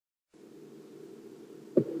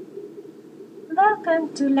Welcome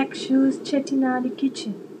to Lekshu's Chettinad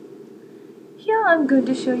kitchen. Here I'm going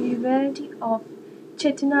to show you a variety of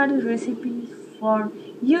Chettinad recipes for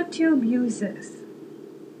YouTube users.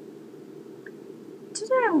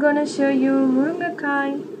 Today I'm going to show you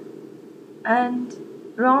Murungaikaai and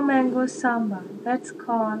raw mango sambar. That's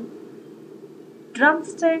called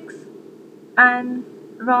drumsticks and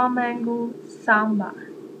raw mango sambar.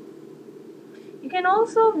 You can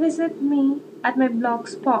also visit me at my blog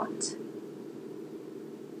spot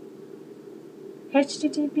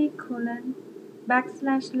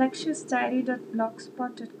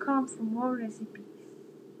http://lekshusdiary.blogspot.com for more recipes.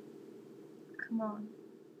 Come on,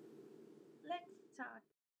 let's start.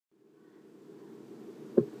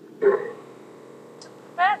 To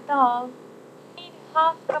prepare dal, need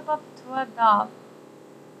half cup of tur dal,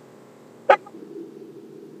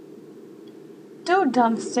 2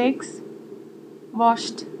 drumsticks,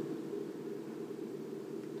 washed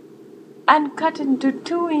and cut into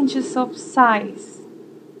 2 inches of size,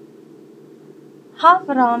 half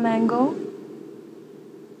raw mango,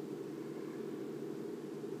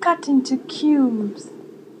 cut into cubes,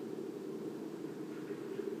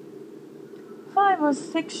 5 or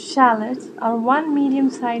 6 shallots or 1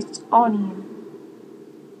 medium-sized onion,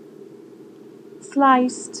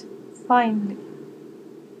 sliced finely,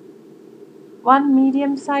 1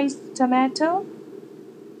 medium-sized tomato,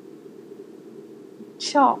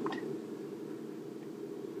 chopped,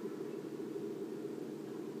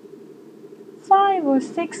 5 or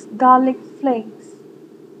 6 garlic flakes,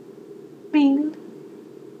 peeled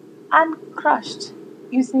and crushed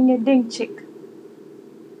using a drumstick,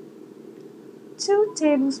 2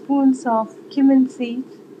 tablespoons of cumin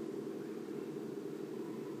seeds,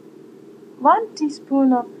 1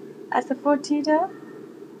 teaspoon of asafoetida,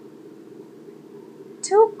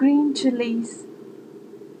 2 green chilies,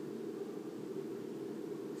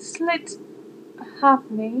 slit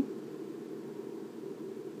halfway,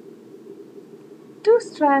 2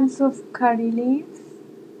 strands of curry leaves,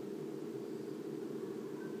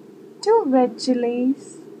 2 red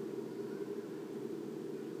chilies,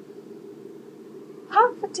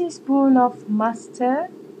 half a teaspoon of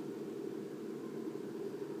mustard,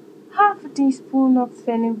 half a teaspoon of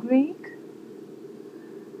fenugreek,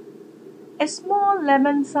 a small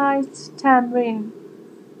lemon-sized tamarind.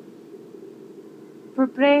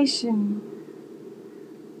 Preparation: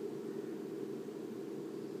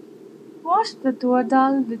 wash the tur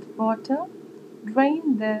dal with water, drain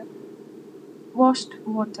the washed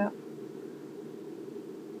water.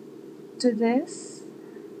 To this,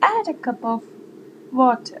 add a cup of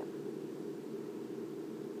water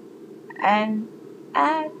and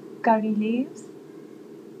add curry leaves,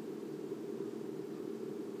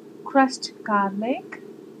 crushed garlic,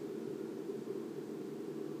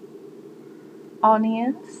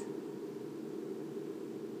 onions,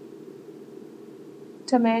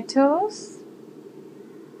 tomatoes,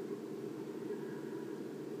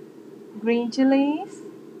 green chilies,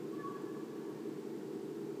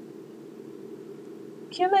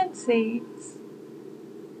 cumin seeds,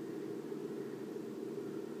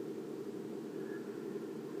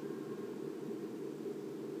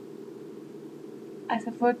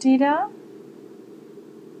 asafoetida,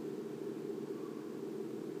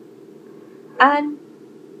 and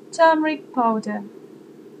turmeric powder.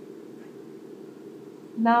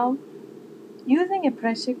 Now, using a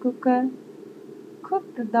pressure cooker,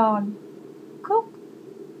 cook the dal. Cook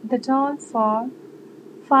the dal for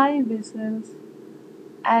 5 whistles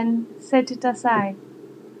and set it aside.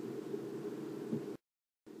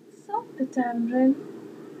 Soak the tamarind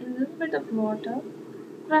in a little bit of water,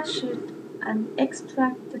 crush it and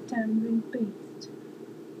extract the tamarind paste.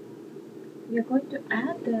 We are going to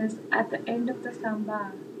add this at the end of the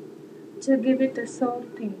sambar to give it a sour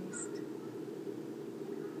taste.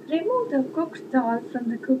 Remove the cooked dal from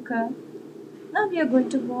the cooker. Now we are going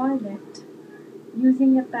to boil it.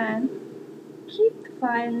 Using a pan, keep the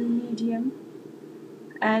fire in medium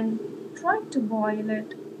and try to boil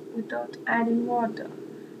it without adding water.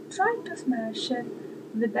 Try to smash it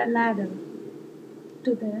with a ladle.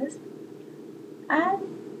 To this, add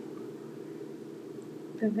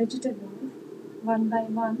the vegetables one by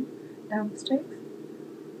one, drumsticks,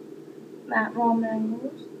 raw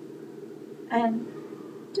mangoes, and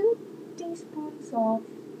 2 teaspoons of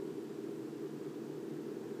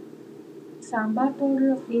sambar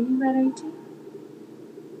powder of any variety,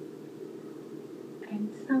 and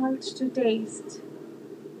salt to taste.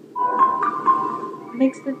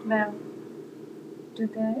 Mix it well. To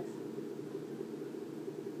this,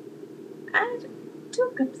 add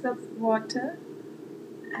 2 cups of water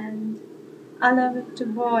and allow it to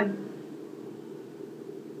boil.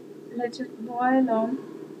 Let it boil on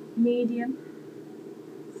medium.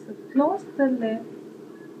 So close the lid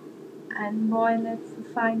and boil it for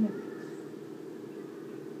 5 minutes.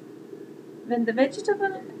 When the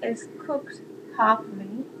vegetable is cooked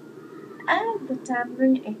halfway, add the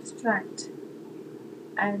tamarind extract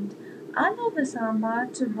and allow the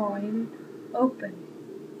sambar to boil open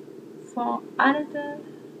for another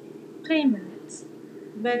 3 minutes.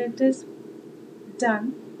 When it is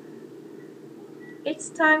done, it's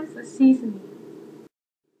time for seasoning.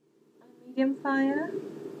 On medium fire,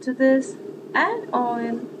 to this add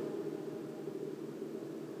oil,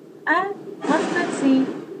 add mustard seed,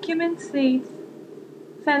 cumin seeds,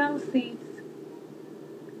 fennel seeds,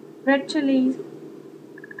 red chilies,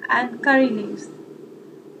 and curry leaves.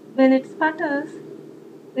 When it sputters,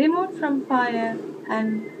 remove from fire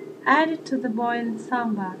and add it to the boiled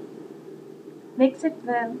sambar. Mix it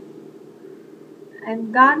well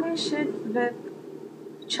and garnish it with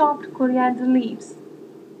chopped coriander leaves.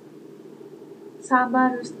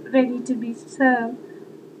 Sambar is ready to be served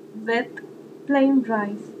with plain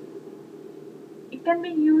rice. It can be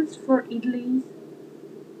used for idlis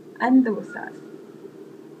and dosas.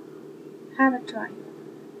 Have a try.